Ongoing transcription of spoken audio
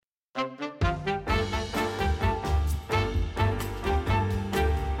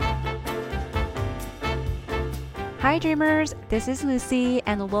Hi, dreamers! This is Lucy,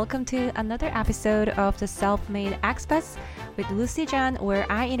 and welcome to another episode of the Self-Made Expats with Lucy Zhan,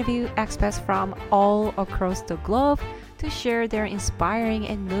 where I interview expats from all across the globe to share their inspiring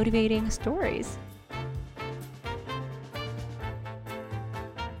and motivating stories.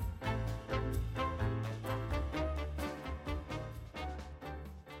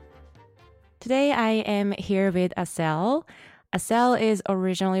 Today, I am here with Assel. Assel is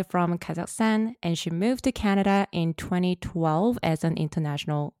originally from Kazakhstan, and she moved to Canada in 2012 as an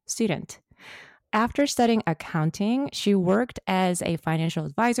international student. After studying accounting, she worked as a financial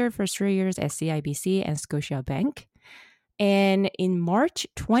advisor for 3 years at CIBC and Scotiabank. And in March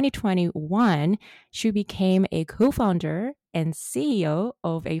 2021, she became a co-founder and CEO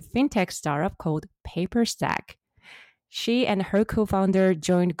of a fintech startup called Paperstack. She and her co-founder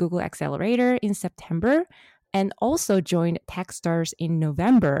joined Google Accelerator in September and also joined Techstars in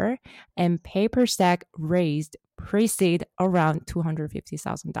November, and Paperstack raised pre-seed around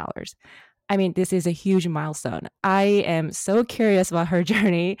 $250,000. I mean, this is a huge milestone. I am so curious about her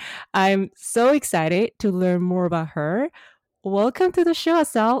journey. I'm so excited to learn more about her. Welcome to the show,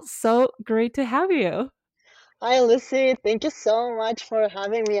 Assel. So great to have you. Hi, Lucy. Thank you so much for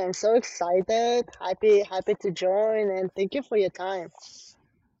having me. I'm so excited, happy to join, and thank you for your time.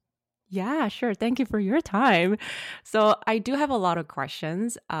 Yeah, sure. Thank you for your time. So I do have a lot of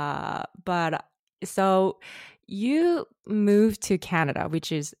questions, but so you moved to Canada,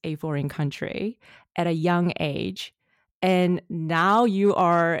 which is a foreign country, at a young age, and now you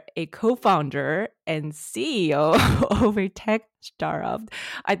are a co-founder and CEO of a tech startup.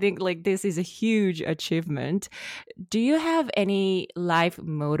 I think like this is a huge achievement. Do you have any life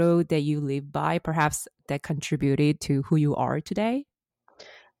motto that you live by, perhaps that contributed to who you are today?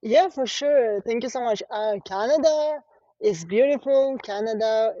 Yeah, for sure. Thank you so much. Canada is beautiful.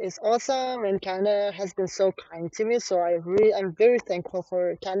 Canada is awesome, and Canada has been so kind to me. So I'm very thankful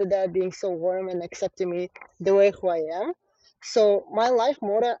for Canada being so warm and accepting me the way who I am. So my life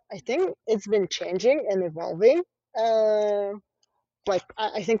motto, I think it's been changing and evolving. Um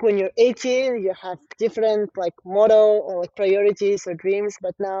I think when you're 18 you have different like motto or like priorities or dreams,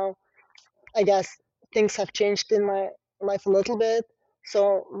 but now I guess things have changed in my life a little bit.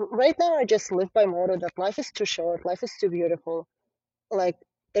 So right now I just live by motto that life is too short, life is too beautiful. Like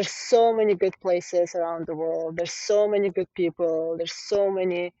there's so many good places around the world, there's so many good people, there's so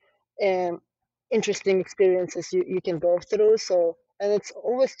many um, interesting experiences you can go through. So and it's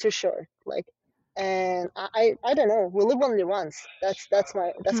always too short. Like and I don't know, we live only once. That's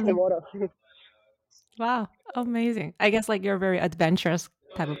my motto. Wow, amazing. I guess like you're a very adventurous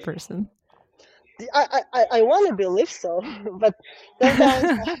type of person. I want to believe so, but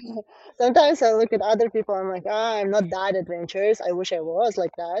sometimes sometimes I look at other people. I'm like, I'm not that adventurous. I wish I was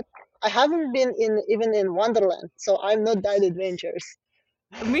like that. I haven't been in even in Wonderland, so I'm not that adventurous.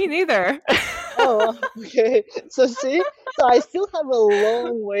 Me neither. Oh, okay. So see, so I still have a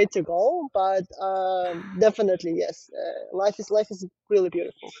long way to go, but definitely yes. Life is really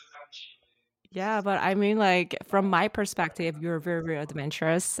beautiful. Yeah, but I mean, like, from my perspective, you're very, very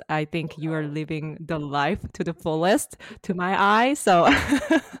adventurous. I think you are living the life to the fullest to my eye. So,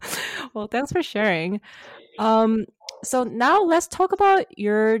 well, thanks for sharing. Um, so now let's talk about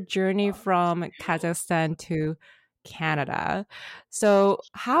your journey from Kazakhstan to Canada. So,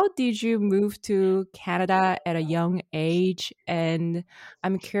 how did you move to Canada at a young age? And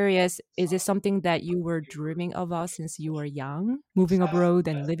I'm curious, is it something that you were dreaming about since you were young, moving abroad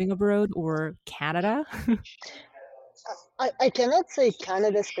and living abroad, or Canada? I cannot say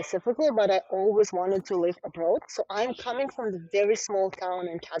Canada specifically, but I always wanted to live abroad. So I'm coming from the very small town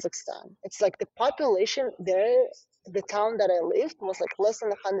in Kazakhstan. It's like the population there, the town that I lived was like less than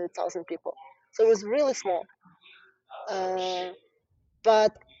 100,000 people. So it was really small. Uh,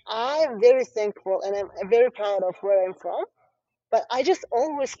 but I'm very thankful and I'm very proud of where I'm from. But I just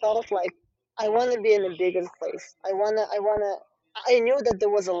always felt like I want to be in a bigger place. I knew that there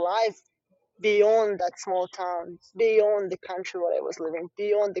was a life beyond that small town, beyond the country where I was living,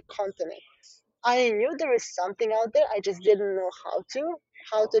 beyond the continent. I knew there is something out there. I just didn't know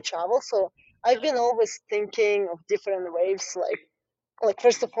how to travel. So I've been always thinking of different ways. Like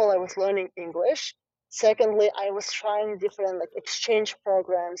first of all, I was learning English. Secondly, I was trying different like exchange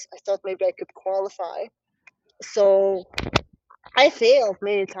programs. I thought maybe I could qualify. So I failed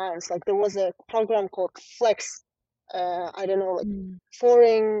many times. Like there was a program called Flex. I don't know, like Mm.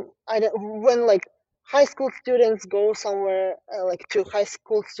 foreign. I don't when like high school students go somewhere, like to high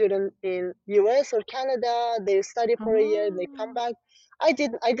school student in U.S. or Canada. They study for a year. They come Oh. back. I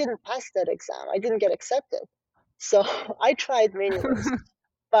didn't pass that exam. I didn't get accepted. So I tried many ways,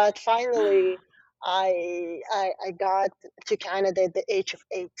 but finally. I got to Canada at the age of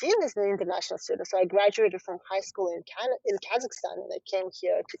 18 as an international student. So I graduated from high school in in Kazakhstan, and I came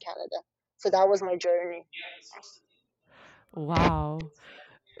here to Canada. So that was my journey. Wow.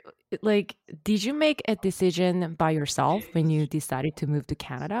 Like, did you make a decision by yourself when you decided to move to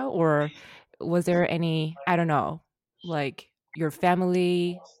Canada, or was there any, I don't know, like your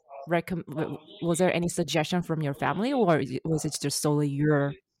family was there any suggestion from your family, or was it just solely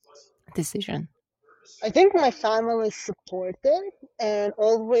your decision? I think my family supported and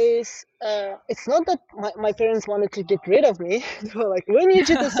always, it's not that my parents wanted to get rid of me. They were like, we need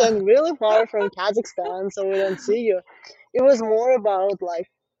you to send really far from Kazakhstan so we don't see you. It was more about like,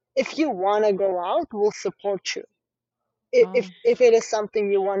 if you want to go out, we'll support you. Oh. If it is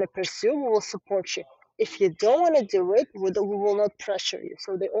something you want to pursue, we will support you. If you don't want to do it, we will not pressure you.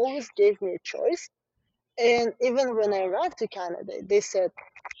 So they always gave me a choice. And even when I arrived to Canada, they said,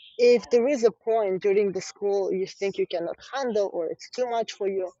 if there is a point during the school you think you cannot handle or it's too much for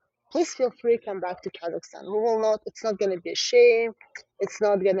you, please feel free to come back to Kazakhstan. We will not, it's not going to be a shame. It's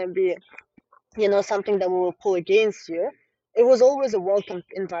not going to be, something that we will pull against you. It was always a welcome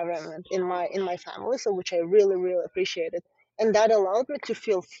environment in my family, so which I really really appreciated, and that allowed me to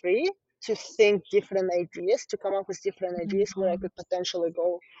feel free to think different ideas, to come up with different ideas where I Mhm. could potentially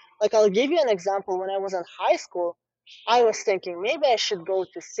go. Like, I'll give you an example. When I was in high school, I was thinking maybe I should go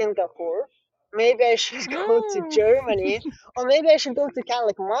to Singapore, maybe I should go to Mm. Germany, or maybe I should go to Canada.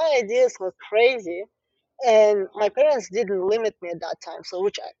 Like, my ideas were crazy, and my parents didn't limit me at that time, so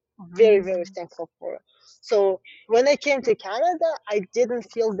which I'm very very Mm. thankful for. So when I came to Canada, I didn't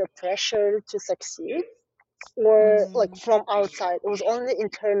feel the pressure to succeed or like Mm. from outside. It was only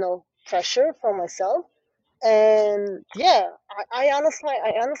internal pressure from myself. And yeah, I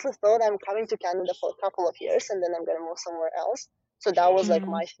honestly thought I'm coming to Canada for a couple of years and then I'm gonna move somewhere else. So that was like Mm.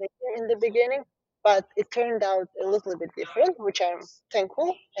 my thinking in the beginning, but it turned out a little bit different, which I'm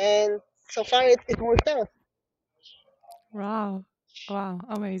thankful, and so far it worked out. Wow. Wow,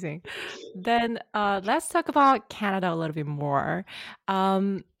 amazing. Then let's talk about Canada a little bit more.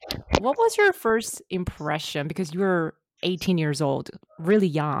 Um, what was your first impression? Because you were 18 years old, really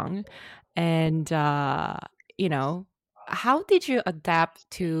young. And, you know, how did you adapt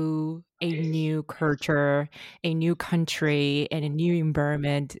to a new culture, a new country, and a new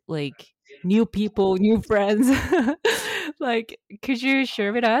environment? Like, new people, new friends. Like, could you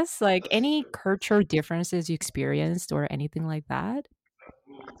share with us like any cultural differences you experienced or anything like that?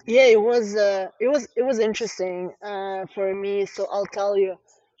 Yeah, it was interesting for me. So I'll tell you.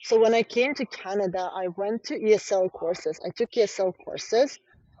 So when I came to Canada, I went to ESL courses. I took ESL courses,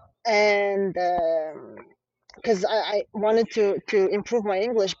 and because I wanted to improve my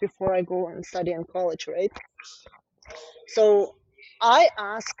English before I go and study in college, right? So I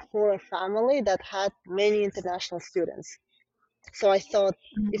asked for a family that had many international students. So I thought,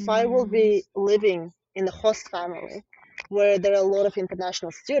 if I will Mm. be living in a host family where there are a lot of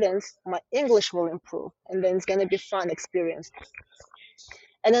international students, my English will improve, and then it's gonna be fun experience.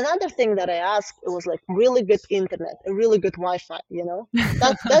 And another thing that I asked, it was like really good internet, a really good Wi-Fi.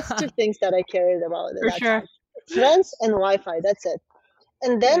 That's two things that I cared about at For that sure. time: friends and Wi-Fi. That's it.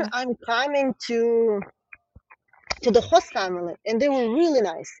 And then Yeah. I'm coming to the host family, and they were really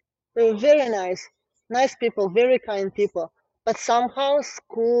nice. They were very nice, nice people, very kind people. But somehow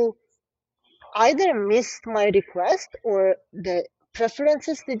school either missed my request or the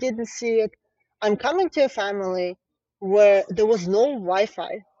preferences they didn't see it. I'm coming to a family where there was no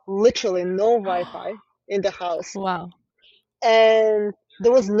Wi-Fi, literally no Wi-Fi in the house, Wow. and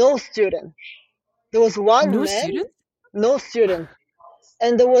there was no student. There was one No man, students? no student,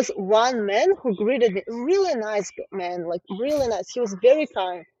 and there was one man who greeted me, really nice man, like really nice. He was very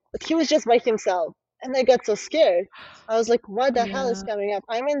kind, but he was just by himself, and I got so scared. I was like, what the hell is Yeah. coming up?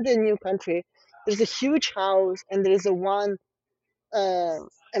 I'm in the new country. There's a huge house, and there's uh,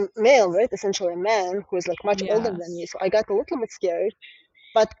 a male, right, essentially a man who is like much older than Yes. me. So I got a little bit scared,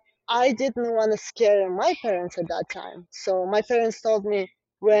 but I didn't want to scare my parents at that time. So my parents told me,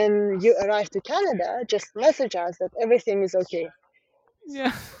 when you arrive to Canada, just message us that everything is okay.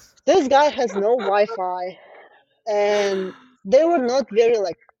 Yeah. This guy has no Wi-Fi, and they were not very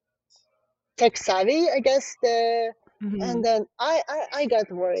like tech savvy, I guess. And Mhm. then I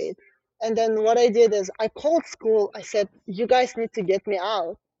got worried. And then what I did is I called school. I said, you guys need to get me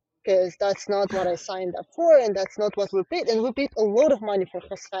out because that's not what I signed up for, and that's not what we paid. And we paid a lot of money for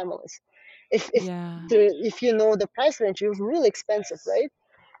host families. Yeah. If you know the price range, it was really expensive, right?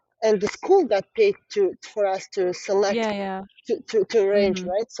 And the school got paid to for us to select Yeah, yeah. to arrange, Mhm.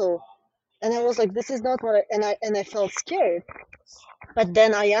 right? So, and I was like, this is not what I, and I felt scared. But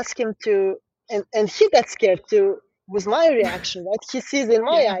then I asked him to. and he got scared too with my reaction, right? He sees in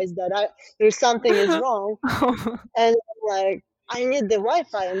my Yeah. eyes that there's something is wrong, and I'm like, I need the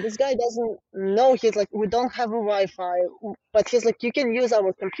Wi-Fi, and this guy doesn't know. He's like, we don't have a Wi-Fi, but he's like, you can use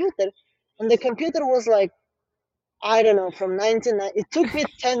our computer, and the computer was like, I don't know, from 99. It took me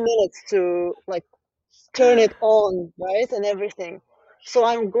 10 minutes to like turn it on, right, and everything. So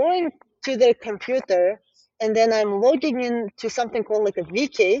I'm going to the computer, and then I'm logging in to something called like a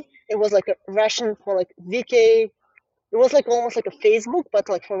VK. It was like a Russian for like VK. It was like almost like a Facebook, but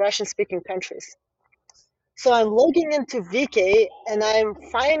like for Russian-speaking countries. So I'm logging into VK, and I'm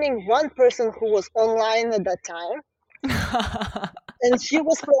finding one person who was online at that time, and he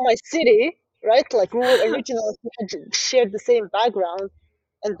was from my city, right? Like we were originally we had shared the same background,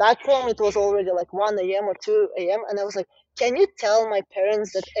 and back home it was already like 1 a.m. or 2 a.m. And I was like, "Can you tell my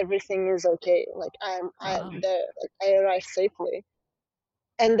parents that everything is okay? Like I'm Wow. there, like I arrived safely."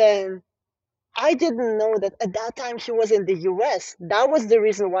 And then I didn't know that at that time he was in the U.S. That was the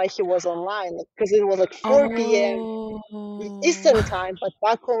reason why he was online, because it was like 4 p.m. Oh. Eastern time, but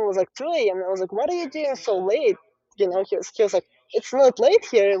back home it was like 2 a.m. And I was like, "What are you doing so late?" He was like, "It's not late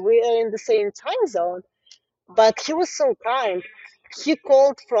here. We are in the same time zone." But he was so kind. He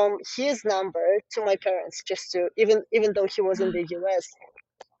called from his number to my parents just to, even though he was in the U.S.,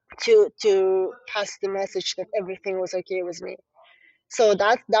 to pass the message that everything was okay with me. So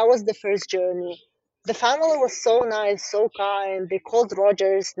that was the first journey. The family was so nice, so kind. They called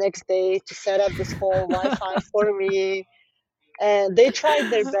Rogers next day to set up this whole Wi-Fi for me, and they tried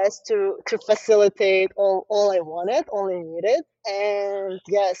their best to facilitate all I wanted, all I needed. And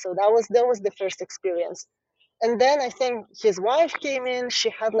yeah, so that was the first experience. And then I think his wife came in. She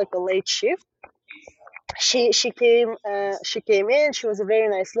had like a late shift. She came in. She was a very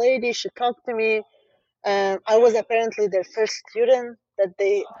nice lady. She talked to me. I was apparently their first student that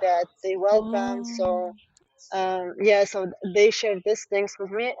they welcomed. So Oh. yeah, so they shared these things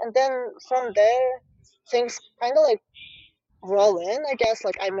with me, and then from there, things kind of like roll in. I guess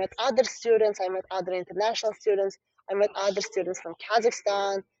like I met other students. I met other international students. I met other students from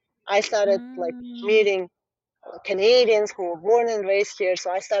Kazakhstan. I started like Mm. meeting Canadians who were born and raised here.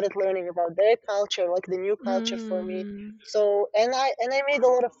 So I started learning about their culture, like the new culture for me. Mm. So and I made a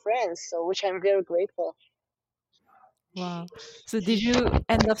lot of friends, so which I'm very grateful. Wow. So did you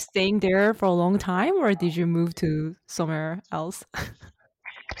end up staying there for a long time or did you move to somewhere else?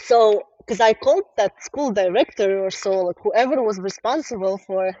 So because I called that school director or so, like whoever was responsible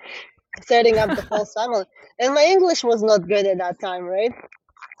for setting up the whole family, and my English was not good at that time, right?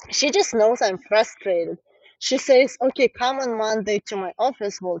 She just knows I'm frustrated. She says, "Okay, come on Monday to my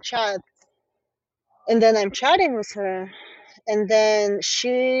office. We'll chat." And then I'm chatting with her, and then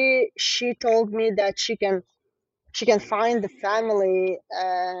she told me that she can find the family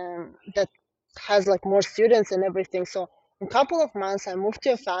that has like more students and everything. So in a couple of months, I moved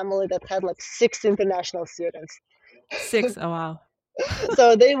to a family that had like 6 international students. 6. Oh, wow.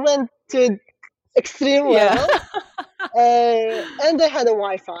 So they went to extreme Yeah. level, and they had a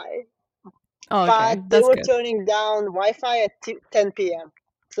Wi-Fi, Oh, but okay. they That's were good. turning down Wi-Fi at 10 p.m.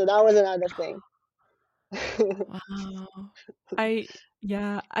 So that was another thing. Wow. I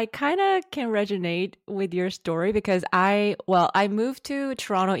yeah, I kind of can resonate with your story because I moved to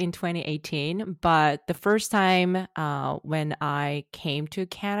Toronto in 2018, but the first time when I came to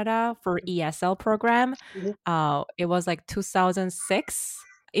Canada for ESL program, Mhm. it was like 2006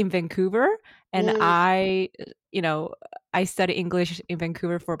 in Vancouver, and Mm, you know, I studied English in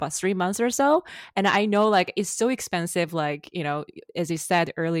Vancouver for about 3 months or so, and I know like it's so expensive, like as you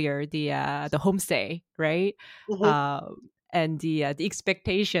said earlier, the homestay, right? mhm. Uh, and the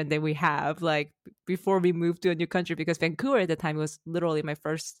expectation that we have like before we move to a new country because Vancouver at the time was literally my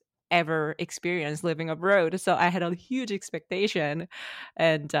first ever experience living abroad, so I had a huge expectation,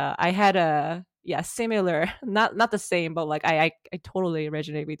 and I had a similar, not the same, but like I totally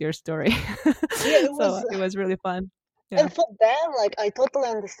resonate with your story. Yeah, it So was, it was really fun. Yeah. and for them, like I totally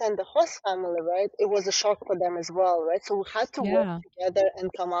understand the host family, right? It was a shock for them as well, right? So we had to work Yeah. together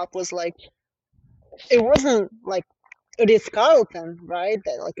and come up with like it wasn't like Ritz Carlton, right?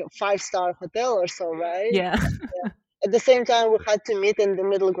 Like a 5-star hotel or so, right? Yeah. At the same time, we had to meet in the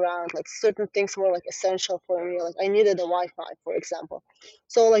middle ground. Like certain things were like essential for me. Like I needed a Wi-Fi, for example.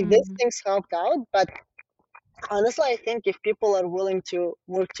 So like these Mhm. things helped out. But honestly, I think if people are willing to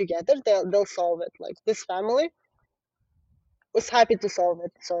work together, they'll solve it. Like this family was happy to solve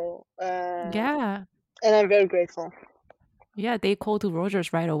it. So Yeah. and I'm very grateful. Yeah, they called to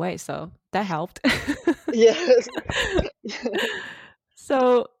Rogers right away, so that helped. Yes.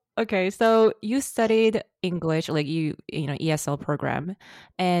 So, Okay, so you studied English, like you know ESL program,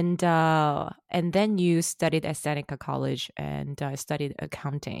 and then you studied at Seneca College and studied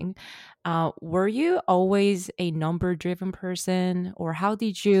accounting. Were you always a number driven person, or how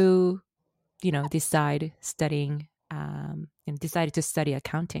did you decide studying and decided to study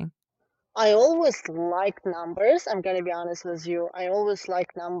accounting? I always liked numbers. I'm gonna be honest with you. I always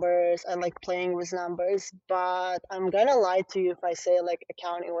liked numbers. I like playing with numbers, but I'm gonna lie to you if I say like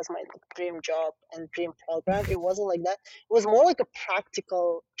accounting was my like, dream job and dream program. It wasn't like that. It was more like a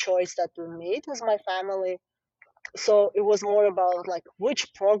practical choice that we made with my family. So it was more about like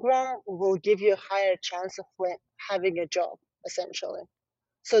which program will give you a higher chance of having a job, essentially.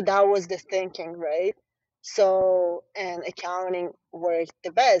 So that was the thinking, right? So, and accounting worked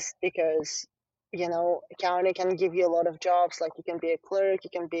the best because, accounting can give you a lot of jobs. Like you can be a clerk, you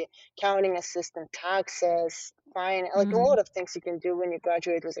can be accounting assistant, taxes, fine, like a lot Mhm. of things you can do when you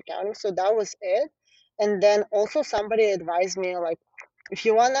graduate with accounting. So that was it. And then also somebody advised me like, if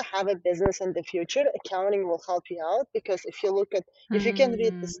you want to have a business in the future, accounting will help you out because if you can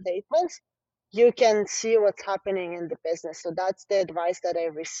read the Mm. statements, you can see what's happening in the business. So that's the advice that I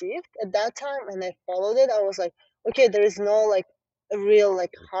received at that time, and I followed it. I was like, okay, there is no like a real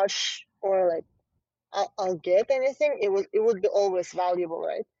like harsh or like I'll get anything. It would be always valuable,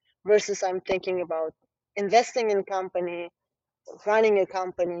 right? Versus I'm thinking about investing in company, running a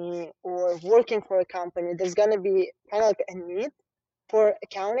company, or working for a company. There's gonna be kind of like a need for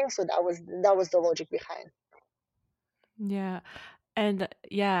accounting. So that was the logic behind. Yeah. And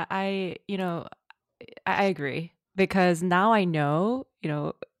yeah, I agree because now I know,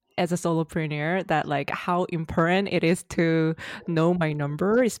 as a solopreneur that like how important it is to know my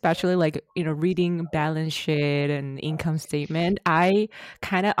number, especially like, reading balance sheet and income statement. I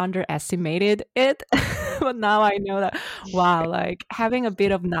kind of underestimated it, but now I know that wow, like having a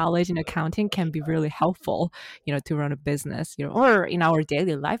bit of knowledge in accounting can be really helpful, to run a business, or in our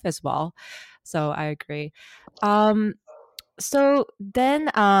daily life as well. So I agree. Um so then,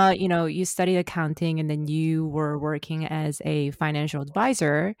 you studied accounting and then you were working as a financial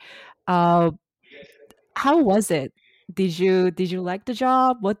advisor. Uh, how was it? Did you like the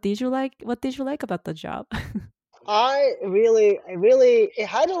job? What did you like? What did you like about the job? It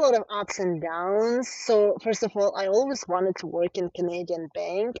had a lot of ups and downs. So first of all, I always wanted to work in Canadian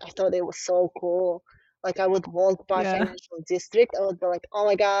bank. I thought it was so cool. Like I would walk by Yeah, financial district, I would be like, oh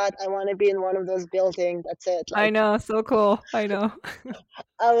my God, I want to be in one of those buildings. That's it. I Like know, so cool. I know.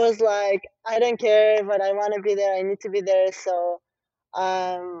 I was like, I don't care, but I want to be there. I need to be there. So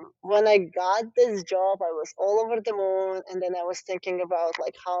when I got this job, I was all over the moon, and then I was thinking about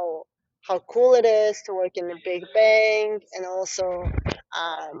like how cool it is to work in a big bank, and also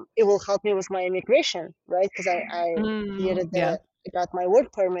it will help me with my immigration, right? Because I Mm, needed yeah. I got my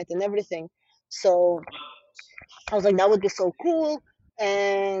work permit and everything. So I was like, that would be so cool,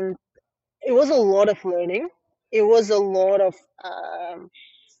 and it was a lot of learning. It was a lot of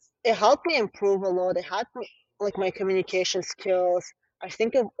it helped me improve a lot. It helped me like my communication skills. I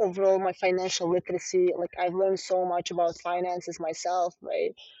think of overall my financial literacy. Like I've learned so much about finances myself,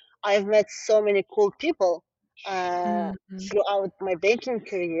 right? I've met so many cool people Mhm. throughout my banking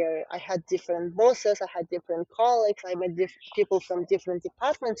career. I had different bosses. I had different colleagues. I met people from different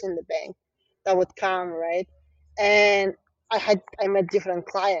departments in the bank that would come, right? And I met different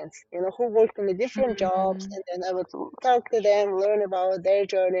clients, who worked in the different jobs, Mm. and then I would talk to them, learn about their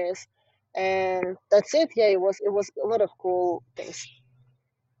journeys, and that's it. Yeah, it was a lot of cool things.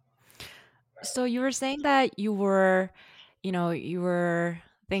 So you were saying that you were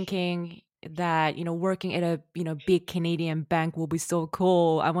thinking that, working at a, big Canadian bank will be so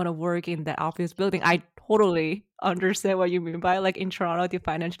cool. I want to work in that office building. I totally understand what you mean by like in Toronto, the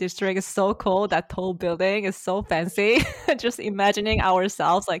financial district is so cool. That tall building is so fancy. Just imagining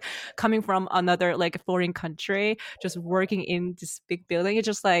ourselves like coming from another like foreign country, just working in this big building. It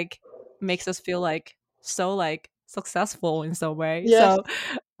just like makes us feel like so like successful in some way. Yes. So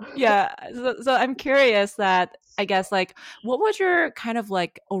yeah. So I'm curious that I guess like what was your kind of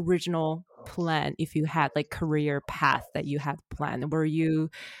like original plan if you had like career path that you had planned? Were you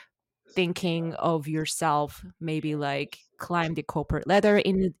thinking of yourself maybe like climb the corporate ladder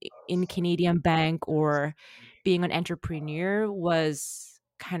in Canadian bank or being an entrepreneur was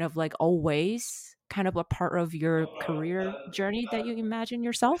kind of like always kind of a part of your career journey that you imagine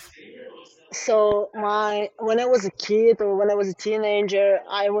yourself? So when I was a kid or when I was a teenager,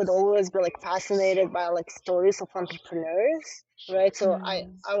 I would always be like fascinated by like stories of entrepreneurs, right? So I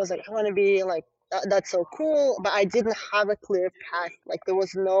Mm. I was like, I want to be like that's so cool, but I didn't have a clear path. Like there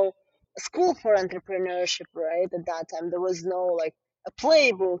was no school for entrepreneurship, right? At that time, there was no like a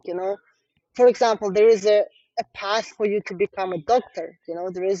playbook, for example, there is a path for you to become a doctor.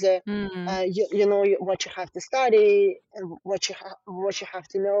 There is a Mm, you know what you have to study and what you have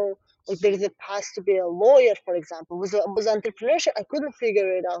to know. Like there is a path to be a lawyer, for example. With entrepreneurship, I couldn't figure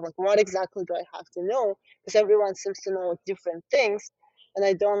it out. Like what exactly do I have to know? Because everyone seems to know different things, and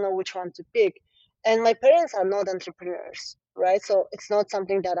I don't know which one to pick. And my parents are not entrepreneurs, right? So it's not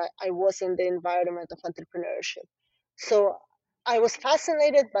something that I was in the environment of entrepreneurship. So I was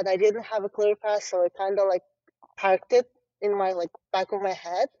fascinated, but I didn't have a clear path, so I kind of like parked it in my like back of my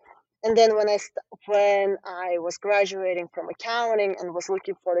head. And then when I was graduating from accounting and was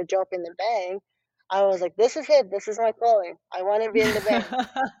looking for a job in the bank, I was like, "This is it. This is my calling. I want to be in the bank."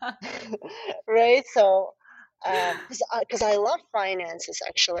 Right? So, because I love finances,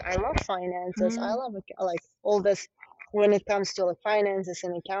 actually, I love finances. I mm, love like all this when it comes to like finances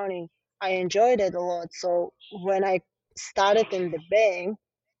and accounting. I enjoyed it a lot. So when I started in the bank,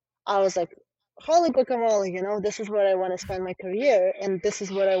 I was like, holy guacamole, this is where I want to spend my career and this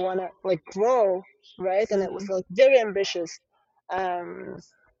is where I want to like grow, right? And it was mm, like very ambitious. Um,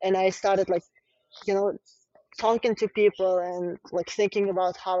 and I started like, you know, talking to people and like thinking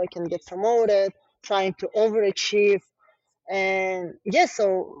about how I can get promoted, trying to overachieve. And yeah,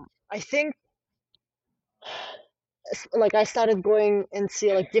 so I think like I started going and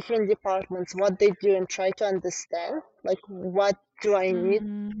see like different departments, what they do, and try to understand like what do I need,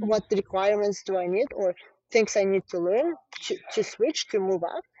 mm, what requirements do I need, or things I need to learn to switch to move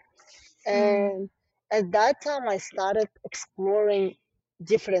up. mm, And at that time, I started exploring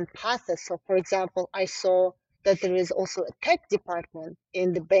different paths. So, for example, I saw that there is also a tech department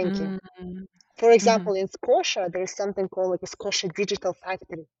in the banking. mm, For example, mhm. in Scotia, there is something called like a Scotia Digital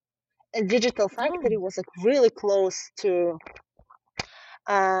Factory. And Digital Oh. Factory was like really close to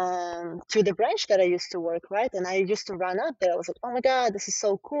the branch that I used to work, right? And I used to run out there. I was like, oh my God, this is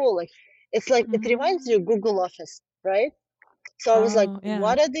so cool. Like it reminds you of Mm. Google Office, right? So I was like, Oh, yeah.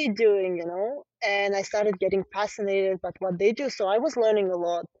 what are they doing? And I started getting fascinated about what they do. So I was learning a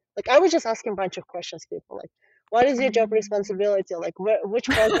lot. Like I was just asking a bunch of questions, people like, what is your job Mm. responsibility? Like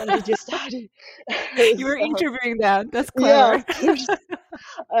which program did you study? You were So interviewing them. That's yeah, clever. of course.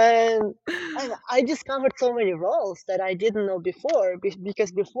 and and I discovered so many roles that I didn't know before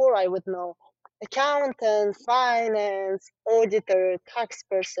because before I would know accountant, finance, auditor, tax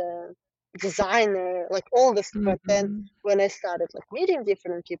person, designer, like all this. But then Mhm. when I started like meeting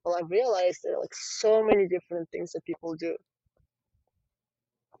different people, I realized there are like so many different things that people do.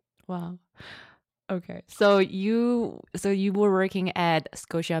 Wow. Okay. So you were working at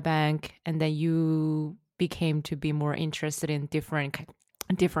Scotiabank and then you became to be more interested in different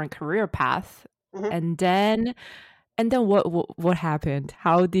career paths. Mhm. And then what happened?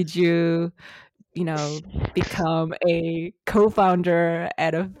 How did you become a co-founder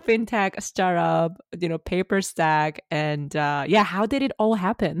at a fintech startup, Paperstack, and yeah, how did it all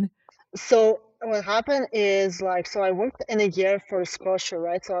happen? So what happened is like, so I worked in a year for Scotia,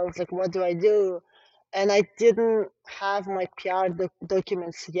 right? So I was like, what do I do? And I didn't have my PR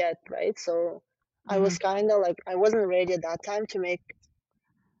documents yet, right? So I was Mhm. kind of like, I wasn't ready at that time to make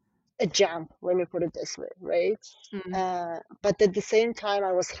a jump, let me put it this way, right? Mm. But at the same time,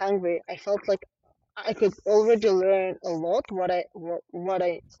 I was hungry. I felt like I could already learn a lot. What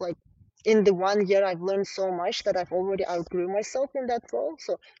I like in the 1 year, I've learned so much that I've already outgrew myself in that role.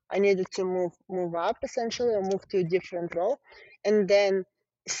 So I needed to move up essentially, or move to a different role. And then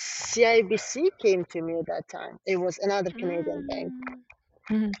CIBC came to me at that time. It was another Canadian bank, Mm.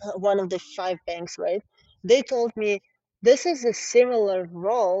 Mhm. one of the five banks, right? They told me this is a similar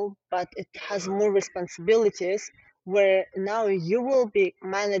role, but it has more responsibilities. Where now you will be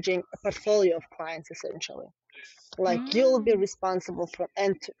managing a portfolio of clients essentially. Like you'll be Mm. responsible for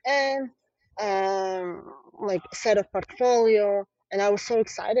end to end, like set of portfolio, and I was so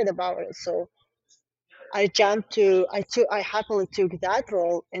excited about it. So I happily took that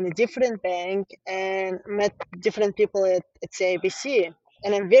role in a different bank and met different people at CIBC.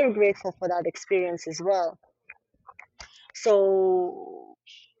 And I'm very grateful for that experience as well. So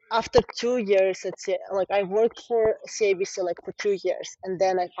after 2 years, like I worked for CIBC like for 2 years, and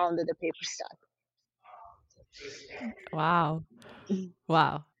then I founded the Paperstack. Wow.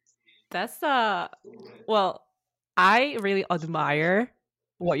 Wow. That's well, I really admire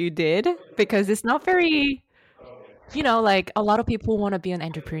what you did because it's not very, like a lot of people want to be an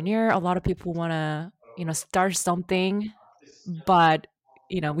entrepreneur, a lot of people want to, start something, but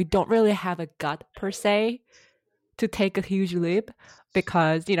we don't really have a gut per se to take a huge leap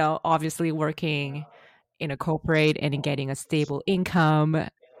because, obviously working in a corporate and in getting a stable income,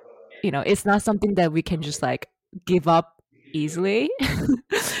 it's not something that we can just like give up, easily.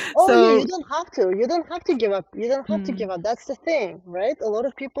 Oh, you So, don't have to. You don't have to give up. You don't have to give mm, up. That's the thing, right? A lot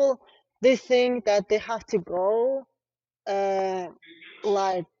of people, they think that they have to go, uh,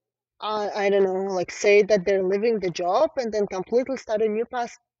 like, I don't know, like say that they're leaving the job and then completely start a new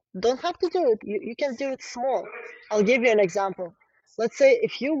path. Don't have to do it. You can do it small. I'll give you an example. Let's say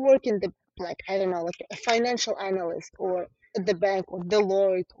if you work in the, like, I don't know, like a financial analyst or at the bank or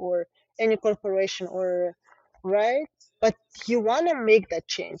Deloitte or any corporation or, right? But you want to make that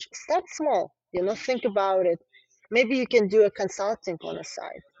change. Start small, think about it. Maybe you can do a consulting on a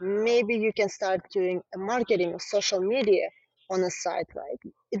side. Maybe you can start doing a marketing or social media on a side, right?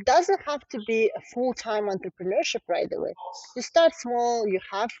 It doesn't have to be a full-time entrepreneurship right away. You start small, you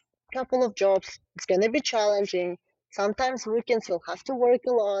have a couple of jobs, it's going to be challenging. Sometimes weekends you'll have to work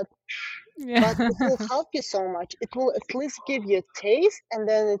a lot, but it yeah. will help you so much. It will at least give you a taste, and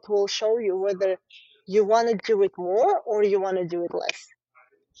then it will show you whether you want to do it more or you want to do it less.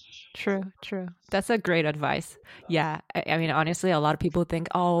 True, true. That's a great advice. Yeah. I mean, honestly, a lot of people think,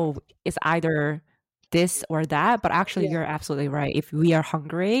 oh, it's either this or that, but actually Yeah. you're absolutely right. If we are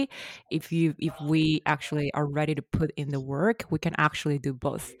hungry, if we actually are ready to put in the work, we can actually do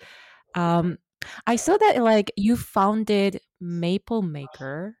both. Um, I saw that like you founded Maple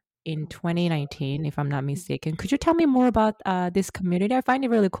Maker in 2019, if I'm not mistaken. Could you tell me more about this community? I find it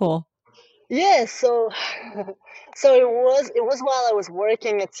really cool. Yeah, so so it was while I was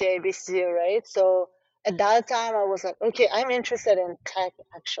working at CIBC, right? So at that time I was like, okay, I'm interested in tech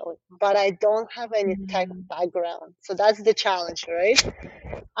actually, but I don't have any tech Mm. background. So that's the challenge, right?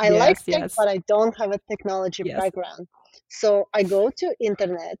 I like Yes, tech, yes, but I don't have a technology yes. background. So I go to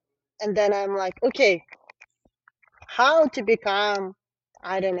internet and then I'm like, okay, how to become,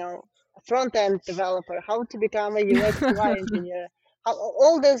 I don't know, a front end developer, how to become a UX UI engineer,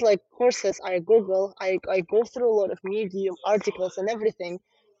 all those like courses I Google, I go through a lot of Medium articles and everything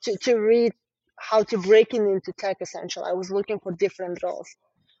to read how to break into tech essential. I was looking for different roles.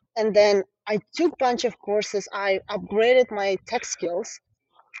 And then I took a bunch of courses. I upgraded my tech skills.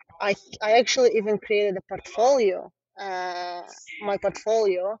 I, I actually even created a portfolio, my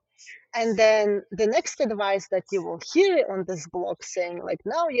portfolio, and then the next advice that you will hear on this blog saying, like,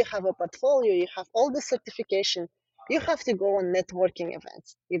 now you have a portfolio, you have all the certification, you have to go on networking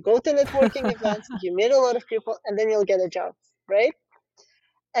events. You go to networking events, you meet a lot of people, and then you'll get a job, right?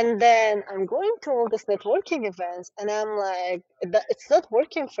 And then I'm going to all these networking events, and I'm like, it's not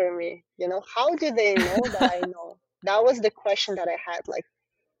working for me. How do they know that I know? That was the question that I had. Like,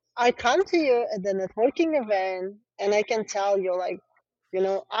 I come to you at the networking event, and I can tell you, like,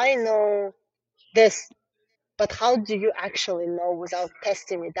 I know this, but how do you actually know without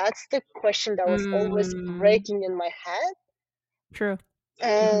testing me? That's the question that was always Mm, breaking in my head. true.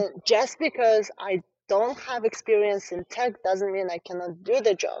 Mhm, And just because I don't have experience in tech doesn't mean I cannot do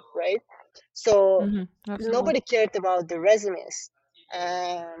the job, right? So mhm, absolutely. nobody cared about the resumes.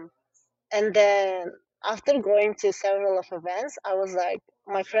 Um, and then after going to several of events, I was like,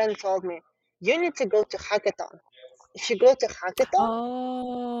 my friend told me, you need to go to hackathon. If you go to hackathon,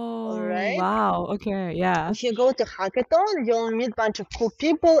 all Oh, right, wow, okay, yeah. if you go to hackathon, you'll meet a bunch of cool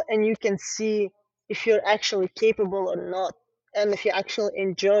people and you can see if you're actually capable or not, and if you actually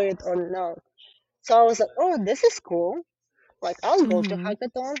enjoy it or not. So I was like, oh, this is cool. Like, I'll go to Mhm.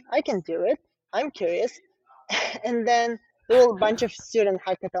 hackathon. I can do it. I'm curious. And then there were a bunch of student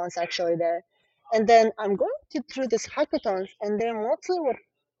hackathons actually there. And then I'm going through these hackathons, and they're mostly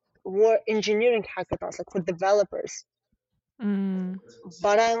were engineering hackathons, like for developers. Mm,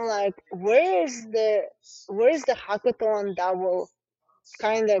 But I'm like, where's the hackathon that will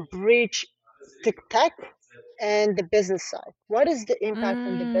kind of bridge the tech and the business side? What is the impact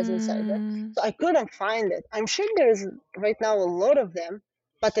on the business side, right? mm, So I couldn't find it. I'm sure there's right now a lot of them,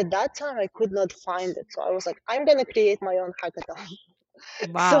 but at that time I could not find it. So I was like, I'm gonna create my own hackathon.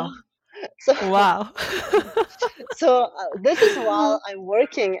 so wow, so wow. this is while I'm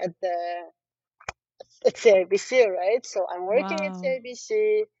working at CIBC, right? So I'm working at Wow.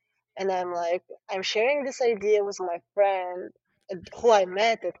 CIBC, and I'm sharing this idea with my friend who I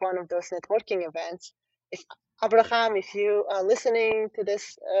met at one of those networking events. If Abraham, if you are listening to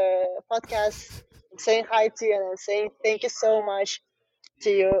this podcast, I'm saying hi to you and I'm saying thank you so much to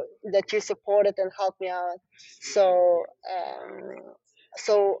you that you supported and helped me out. So,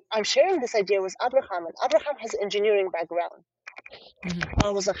 so I'm sharing this idea with Abraham, and Abraham has engineering background. Mhm. I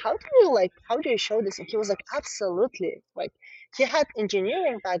was like, how do you show this? And he was like, absolutely. Like, he had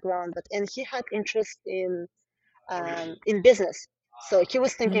engineering background, but and he had interest in business. So he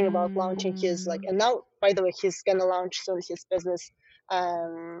was thinking about launching his like, Mm, and now, by the way, he's gonna launch soon his business.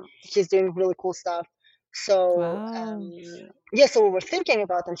 He's doing really cool stuff. So Wow. yeah, so we were thinking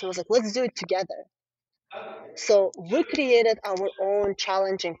about it, and she was like, let's do it together. So we created our own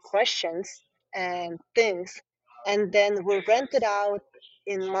challenging questions and things, and then we rented out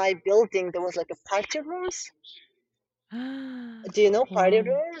in my building. There was like a party rooms. Do you know party Wow.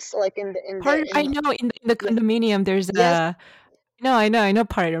 rooms? Like in the in the Part I in know in the yeah, condominium there's yes. a no, I know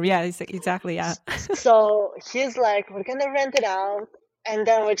part of yeah, exactly, yeah. So he's like, we're gonna rent it out, and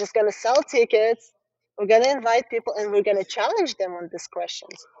then we're just gonna sell tickets. We're gonna invite people, and we're gonna challenge them on these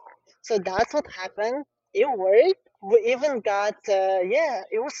questions. So that's what happened. It worked. We even got, yeah,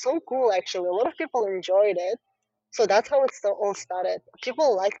 it was so cool actually. A lot of people enjoyed it. So that's how it all started.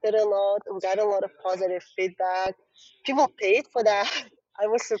 People liked it a lot. We got a lot of positive feedback. People paid for that. I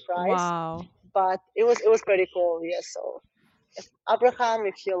was surprised, Wow. but it was pretty cool. Yeah. So Abraham,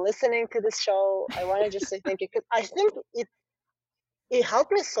 if you're listening to this show, I want to just say thank you. 'Cause I think it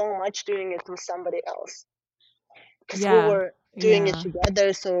helped me so much doing it with somebody else because we Yeah. were doing it Yeah.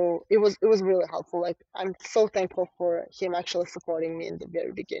 together. So it was really helpful. Like I'm so thankful for him actually supporting me in the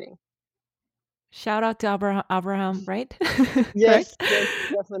very beginning. Shout out to Abraham, right? Right? Yes, yes,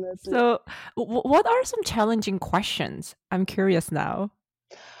 definitely. So, what are some challenging questions? I'm curious now.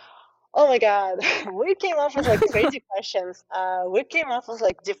 Oh my God, we came up with like crazy questions. We came up with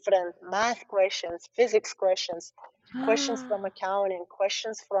like different math questions, physics questions, questions from accounting,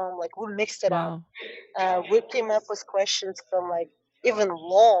 questions from like we mixed it up. Wow. We came up with questions from like even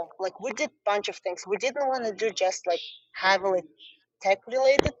law. Like we did a bunch of things. We didn't want to do just like heavily tech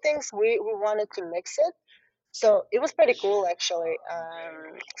related things. We wanted to mix it. So it was pretty cool actually.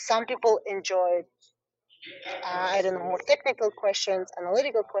 Some people enjoyed I don't know, more technical questions,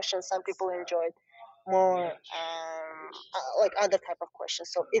 analytical questions. Some people enjoyed more like other type of questions.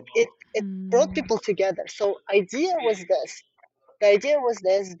 So it brought Mm. people together. So the idea was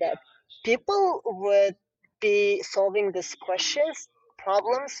this that people would be solving these questions,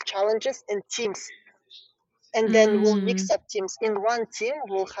 problems, challenges in teams, and then we'll Mm. mix up teams. In one team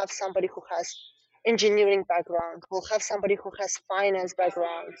we'll have somebody who has engineering background, we'll have somebody who has finance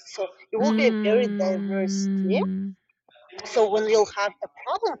background, so it will be a very diverse team. Mm. So when you'll have a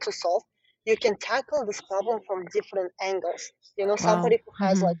problem to solve, you can tackle this problem from different angles. Wow. Somebody who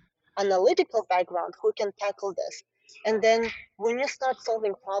has like Mhm. analytical background who can tackle this. And then when you start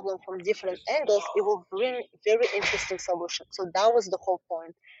solving problem from different angles, it will bring very interesting solutions. So that was the whole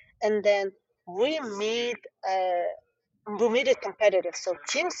point. And then we made uh, we made it competitive. So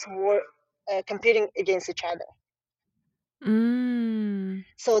teams were competing against each other. Mm.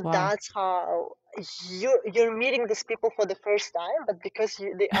 So Wow. that's how you're meeting these people for the first time, but because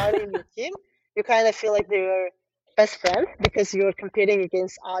they are in your team, you kind of feel like they're best friends because you're competing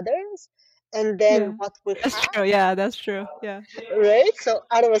against others. And then Yeah. what we That's have, true. Yeah, that's true. Yeah. right? So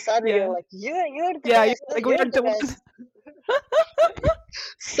out of a sudden you're Yeah. like, you're the Yeah, you're best, no, like we you're are the the one. best.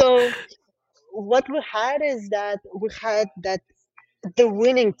 So what we had is that we had that the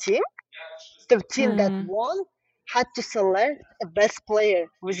winning team, the team that Mm. won, had to select a best player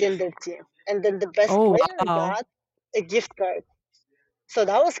within their team, and then the best Oh, player wow. got a gift card. So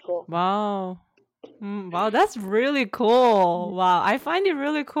that was cool. Wow. Wow, that's really cool. Wow, I find it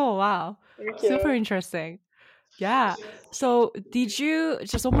really cool. Wow. Thank Super you. interesting. Yeah. So, did you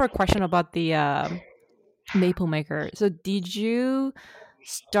just one more question about the Maple Maker. So, did you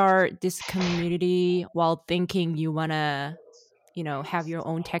start this community while thinking you want to, have your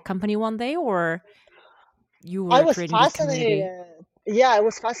own tech company one day, or you I were was creating this community? fascinated. Yeah, I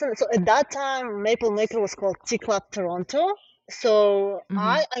was fascinated. So at that time, Maple Maker was called T Club Toronto. So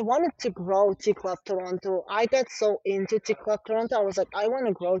Mhm. I wanted to grow T Club Toronto. I got so into T Club Toronto. I was like, I want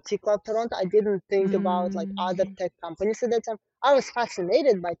to grow T Club Toronto. I didn't think about like other Mm. tech companies at that time. I was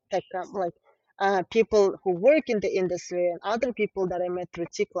fascinated by like people who work in the industry and other people that I met through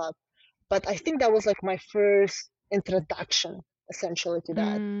T Club. But I think that was like my first introduction essentially to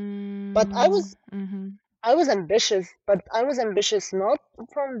that. But Mm. Mhm. I was ambitious, but I was ambitious not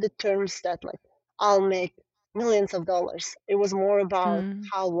from the terms that like I'll make millions of dollars. It was more about Mm.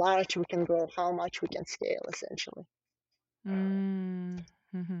 how large we can grow, how much we can scale, essentially. Mm.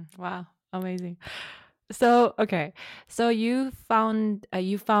 Mhm. Wow, amazing. So, okay. So you found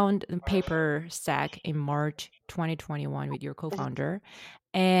the Paperstack in March 2021 with your Mhm. co-founder,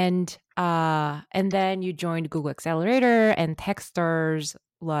 and then you joined Google Accelerator and Techstars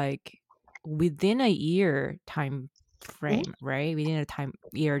like within a year time Mhm. frame, right? Within a time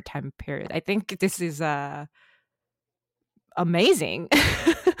period. I think this is amazing.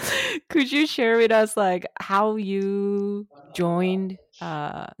 Could you share with us like how you joined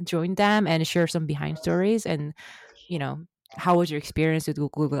them and share some behind stories and you know how was your experience with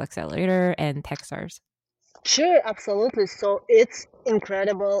Google Accelerator and Techstars? Sure, absolutely. So it's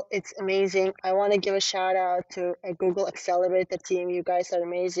incredible. It's amazing. I want to give a shout out to a Google Accelerator team. You guys are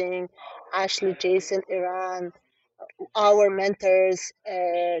amazing. Ashley, Jason, Iran, our mentors.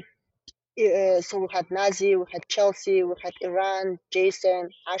 So we had Nazi, we had Chelsea, we had Iran, Jason,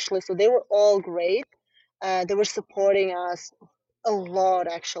 Ashley. So they were all great. They were supporting us a lot,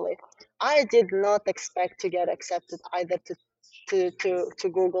 actually. I did not expect to get accepted either to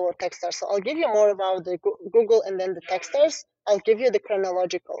Google or Techstars. So I'll give you more about the Google and then the Techstars. I'll give you the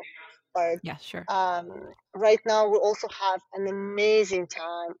chronological part. Yeah, sure. Right now, we also have an amazing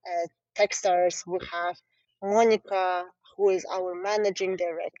time at Techstars. We have Monica, who is our managing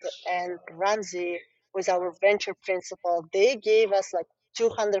director, and Ramsey, who is our venture principal. They gave us like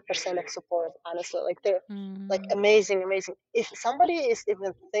 200% of support, honestly. Like they're like Mm, amazing, amazing. If somebody is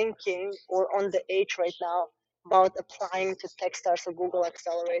even thinking or on the edge right now about applying to Techstars or Google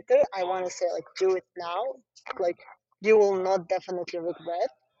Accelerator, I want to say like do it now. Like you will not definitely regret.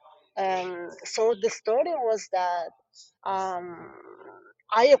 So the story was that um,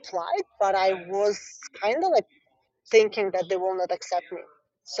 I applied, but I was kind of like thinking that they will not accept me.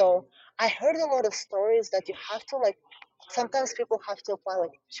 So I heard a lot of stories that you have to like. Sometimes people have to apply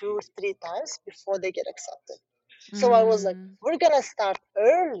like 2, 3 times before they get accepted. So I was like, mm, we're gonna start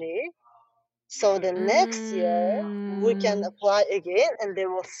early so the next year we can mm, apply again and they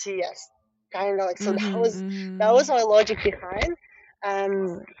will see us. Kind of like so mhm, that was mhm. my logic behind.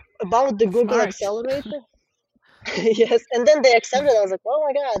 Um, about the That's Google smart. Accelerator. Yes, and then they accepted. I was like, oh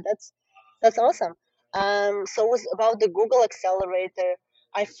my god, that's awesome. So it was about the Google Accelerator.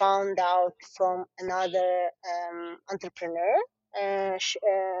 I found out from another entrepreneur.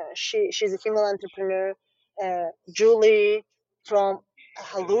 She's a female entrepreneur, Julie from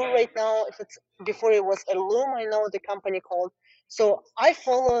Halou right now. If it's before it was Elum, I know the company called. So I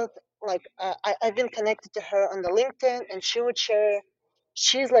followed like I've been connected to her on the LinkedIn, and she would share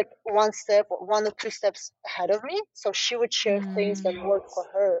she's like 1 or 2 steps ahead of me. So she would share things that Mm, work for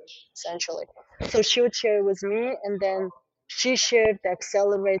her, essentially. So she would share with me, and then she shared the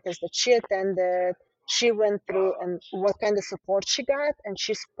accelerators that she attended. She went through and what kind of support she got, and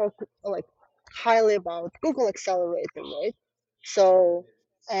she spoke like highly about Google Accelerator, right? So,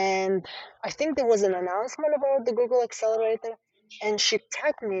 and I think there was an announcement about the Google Accelerator, and she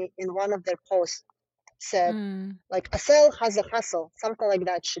tagged me in one of their posts said mm. like Assel has a hustle, something like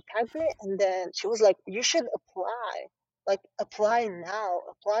that. She tagged me and then she was like, you should apply. Like apply now,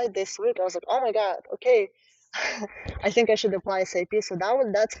 apply this week. I was like, oh my god, okay. I think I should apply SAP. So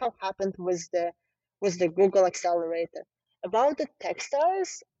that's how happened with the Google Accelerator. About the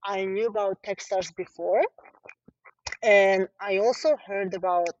Techstars, I knew about Techstars before, and I also heard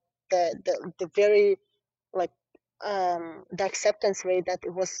about the very like the acceptance rate that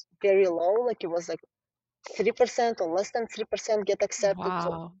it was very low, like it was like 3% or less than 3% get accepted.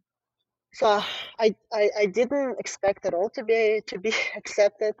 So Wow. so I didn't expect at all to be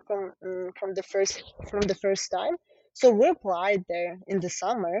accepted from the first time. So we applied there in the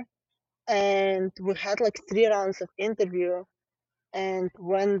summer, and we had like 3 rounds of interview. And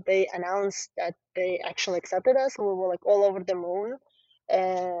when they announced that they actually accepted us, we were like all over the moon.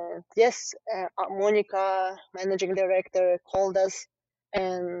 And yes, Monica, managing director, called us,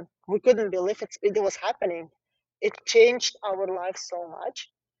 and we couldn't believe it was happening. It changed our lives so much.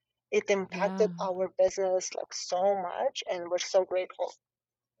 It Yeah. impacted our business like so much, and we're so grateful.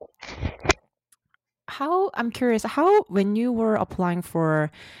 How I'm curious, how when you were applying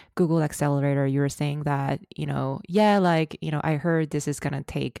for Google Accelerator, you were saying that, yeah, like, I heard this is gonna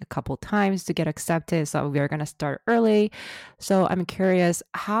take a couple times to get accepted, so we're gonna start early. So I'm curious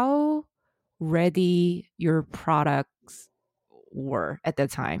how ready your products were at the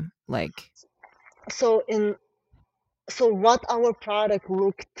time. Like, So in so what our product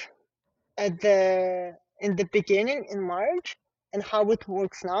looked at the in the beginning in March and how it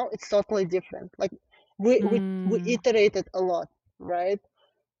works now, it's totally different. Like we mm, iterated a lot, right?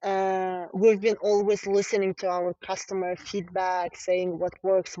 We've been always listening to our customer feedback, saying what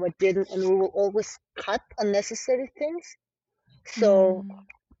works, what didn't, and we will always cut unnecessary things. So, mm,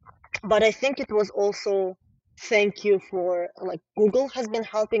 but I think it was also thank you for like Google has been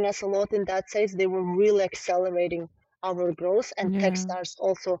helping us a lot in that sense. They were really accelerating our growth, and yeah. Techstars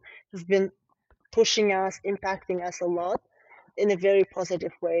also have been pushing us, impacting us a lot in a very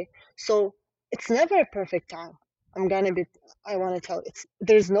positive way. So it's never a perfect time. I'm gonna be. I want to tell it's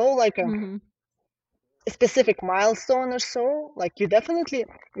there's no like Mhm. a specific milestone or so. Like you definitely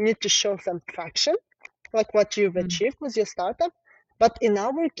need to show some traction, like what you've Mm, achieved with your startup. But in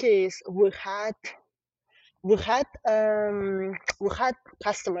our case, we had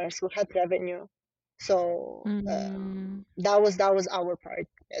customers, we had revenue. So Mm, that was our part,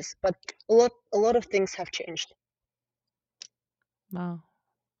 yes. But a lot of things have changed. wow.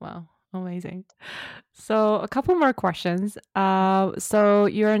 Wow. Amazing. So a couple more questions. So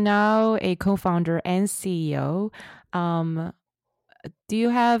you're now a co-founder and CEO. Um, do you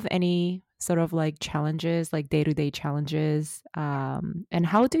have any sort of like challenges, like day-to-day challenges? And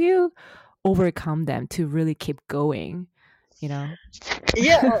how do you overcome them to really keep going? You know?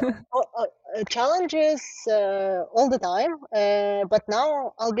 Yeah, challenges all the time. But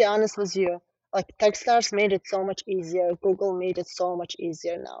now I'll be honest with you. Like Techstars made it so much easier. Google made it so much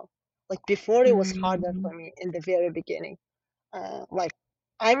easier now. Like before, it was harder Mm, for me in the very beginning. Like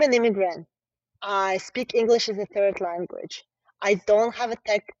I'm an immigrant. I speak English as a third language. I don't have a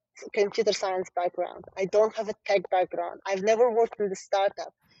tech computer science background. I don't have a tech background. I've never worked in the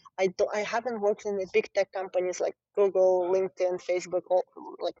startup. I haven't worked in the big tech companies like Google, LinkedIn, Facebook,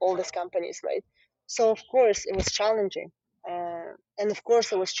 all these companies, right? So of course it was challenging. And of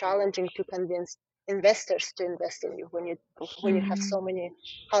course it was challenging to convince investors to invest in you when you have mm, so many,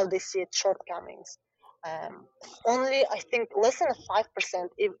 how they see it, shortcomings. Only I think less than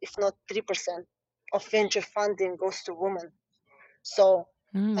 5%, if not 3%, of venture funding goes to women. So,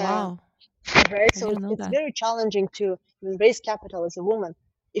 uh, wow. right, I so didn't know it's that. very challenging to raise capital as a woman.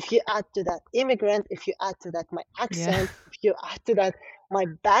 If you add to that immigrant, if you add to that my Yeah, accent, if you add to that my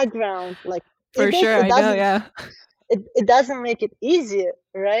background, like for sure. it I know. doesn't Yeah. it doesn't make it easier,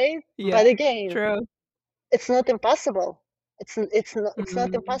 right? Yeah. But again, True. it's not impossible. It's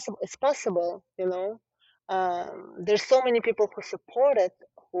not Mm, impossible. It's possible, there's so many people who supported,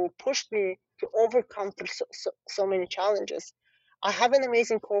 who pushed me to overcome through so many challenges. I have an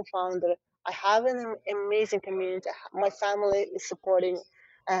amazing co-founder. I have an amazing community. My family is supporting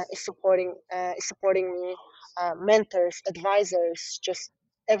me, mentors, advisors, just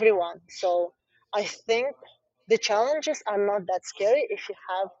everyone. So I think the challenges are not that scary if you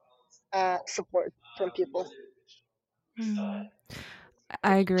have support from people. mm.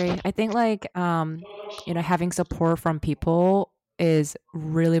 I agree. I think like having support from people is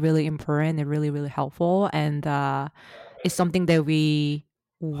really really important and really really helpful, and it's something that we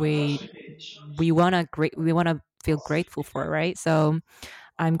we want to feel grateful for, right? So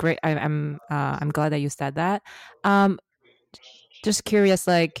I'm glad that you said that. Um just curious,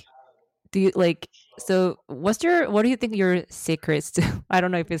 like, do you like, so what do you think your secrets to I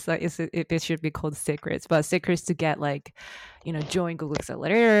don't know if it's like if it should be called secrets, but secrets to get like, join Google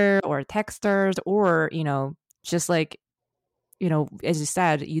Accelerator or Techstars, or just like, as you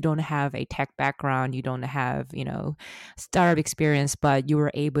said, you don't have a tech background, you don't have, startup experience, but you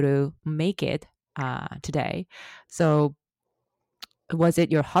were able to make it today. So was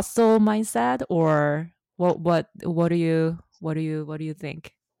it your hustle mindset, or what do you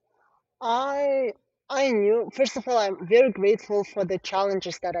think? I I knew, first of all, I'm very grateful for the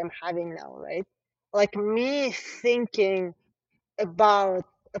challenges that I'm having now, right? Like me thinking about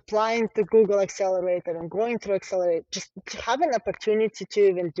applying to Google Accelerator and going through Accelerate, just to have an opportunity to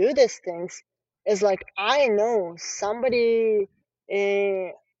even do these things is like I know somebody, uh,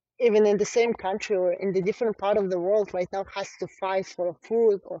 even in the same country or in the different part of the world right now, has to fight for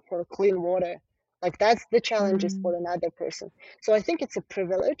food or for clean water. Like that's the challenges Mm, for another person. So I think it's a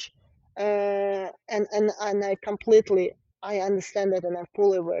privilege, and I completely I understand it and I'm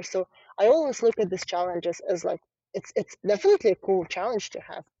fully aware. So I always look at these challenges as like it's definitely a cool challenge to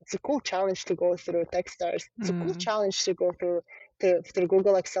have. It's a cool challenge to go through Techstars. It's a cool mm, challenge to go through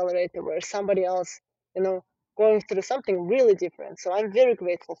Google Accelerator where somebody else, you know, going through something really different. So I'm very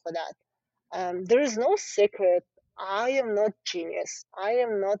grateful for that. There is no secret. I am not genius. I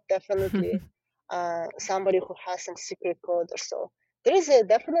am not definitely somebody who has some secret code or so. There is a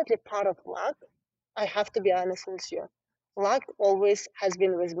definitely part of luck. I have to be honest with you. Luck always has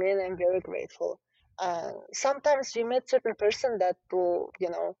been with me, and I'm very grateful. Sometimes you meet certain person that will,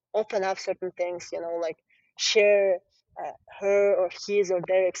 open up certain things, like share her or his or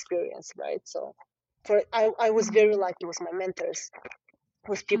their experience, right? So, I was very mm, lucky with my mentors,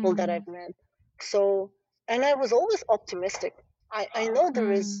 with people that mm, I've met. So, and I was always optimistic. I know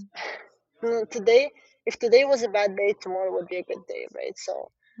there is mm, today. If today was a bad day, tomorrow would be a good day, right?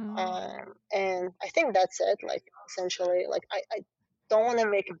 So, mm, and I think that's it. Like essentially, like I don't want to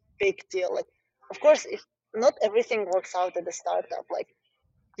make a big deal. Like, of course, if not everything works out at the startup, like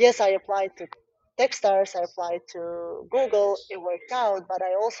yes, I applied to Techstars, I applied to Google, it worked out, but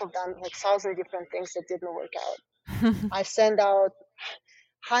I also done like thousand different things that didn't work out. I sent out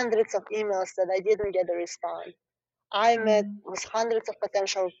hundreds of emails that I didn't get a response. I met mm, with hundreds of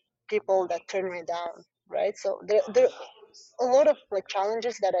potential people that turned me down, right? So there are a lot of like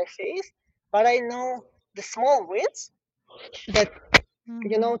challenges that I face, But I know the small wins that,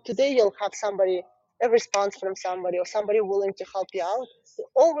 Mm-hmm. today you'll have somebody, a response from somebody or somebody willing to help you out. They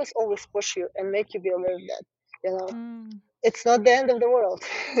always push you and make you believe that, Mm. it's not the end of the world.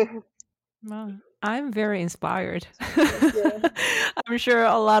 Wow. I'm very inspired. Thank you. I'm sure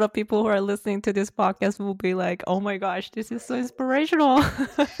a lot of people who are listening to this podcast will be like, oh my gosh, this is so inspirational.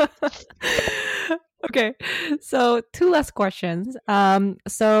 Okay, so two last questions.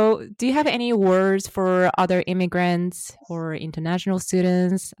 So do you have any words for other immigrants or international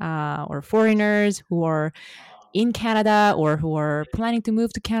students or foreigners who are in Canada or who are planning to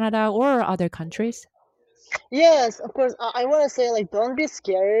move to Canada or other countries? Yes, of course. I want to say, like, don't be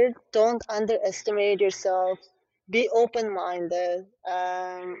scared. Don't underestimate yourself. Be open-minded.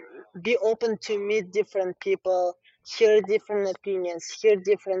 Be open to meet different people, hear different opinions, hear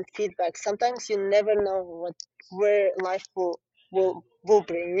different feedback. Sometimes you never know where life will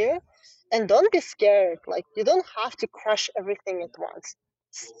bring you, and don't be scared. Like, you don't have to crush everything at once.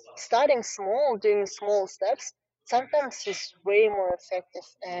 Starting small, doing small steps, sometimes is way more effective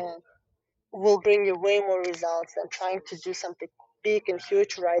and will bring you way more results than trying to do something big and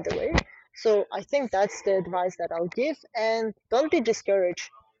huge right away. So I think that's the advice that I'll give. And don't be discouraged.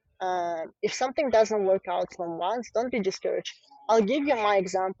 If something doesn't work out from once, don't be discouraged. I'll give you my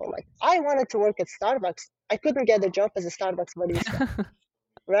example. Like, I wanted to work at Starbucks. I couldn't get a job as a Starbucks barista,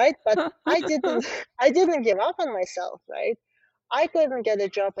 right? But I didn't. I didn't give up on myself, right? I couldn't get a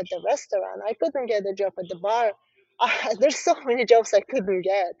job at the restaurant. I couldn't get a job at the bar. There's so many jobs I couldn't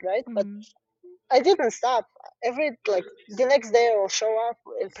get, right? But Mm, I didn't stop. The next day, I will show up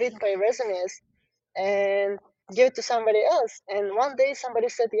and print my resumes and give it to somebody else. And one day, somebody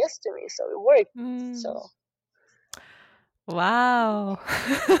said yes to me, so it worked. mm. So Wow.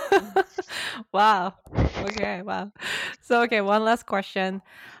 Wow. Okay, wow. So, okay, one last question.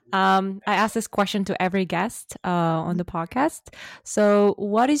 I ask this question to every guest on the podcast. So,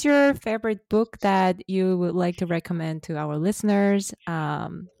 what is your favorite book that you would like to recommend to our listeners,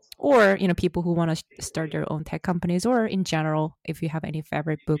 or people who want to start their own tech companies, or in general, if you have any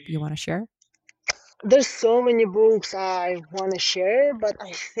favorite book you want to share? there's so many books I want to share, but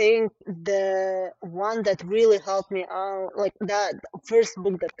I think the one that really helped me out, like that first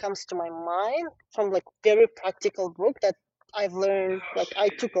book that comes to my mind from like very practical book that I've learned, like I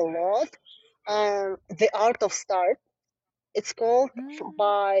took a lot. The Art of Start. It's called Mm,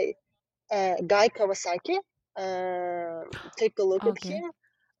 by Guy Kawasaki. Um, Take a look at okay. him.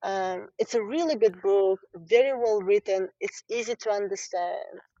 It's a really good book, very well written. It's easy to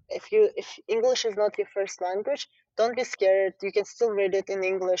understand. If English is not your first language, don't be scared. You can still read it in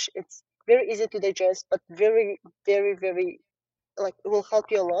English. It's very easy to digest, but very like it will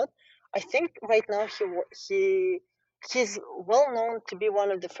help you a lot. I think right now he's well known to be one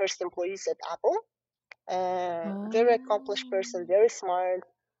of the first employees at Apple. Very accomplished Oh. person, very smart.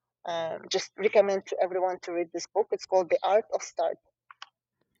 Just recommend to everyone to read this book. It's called The Art of Start.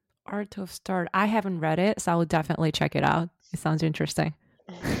 Art of Start. I haven't read it, so I will definitely check it out. It sounds interesting.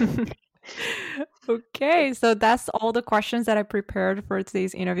 Okay, so that's all the questions that I prepared for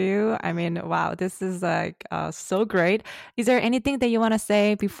today's interview. I mean, wow, this is like so great. Is there anything that you want to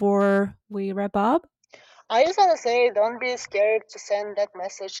say before we wrap up? I just want to say, don't be scared to send that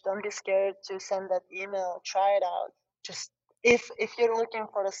message. Don't be scared to send that email. Try it out. Just if you're looking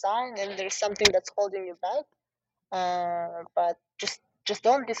for a sign and there's something that's holding you back, but just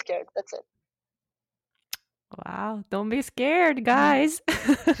don't be scared. That's Wow, don't be scared, it. guys.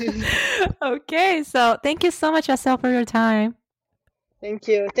 Okay, so thank you so much, Assel, for your time. Thank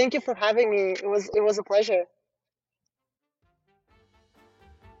you. Thank you for having me. It was a pleasure.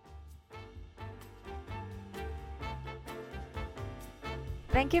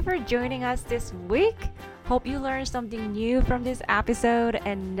 Thank you for joining us this week. Hope you learned something new from this episode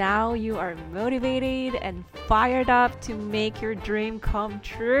and now you are motivated and fired up to make your dream come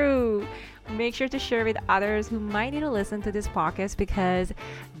true. Make sure to share with others who might need to listen to this podcast because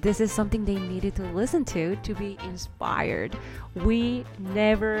this is something they needed to listen to be inspired. We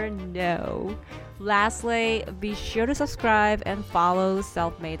never know. Lastly, be sure to subscribe and follow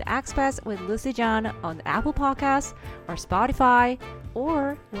Self-Made Expats with Lucy John on Apple Podcasts or Spotify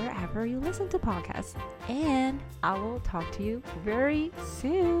or wherever you listen to podcasts. And I will talk to you very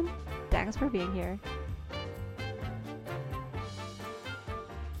soon. Thanks for being here.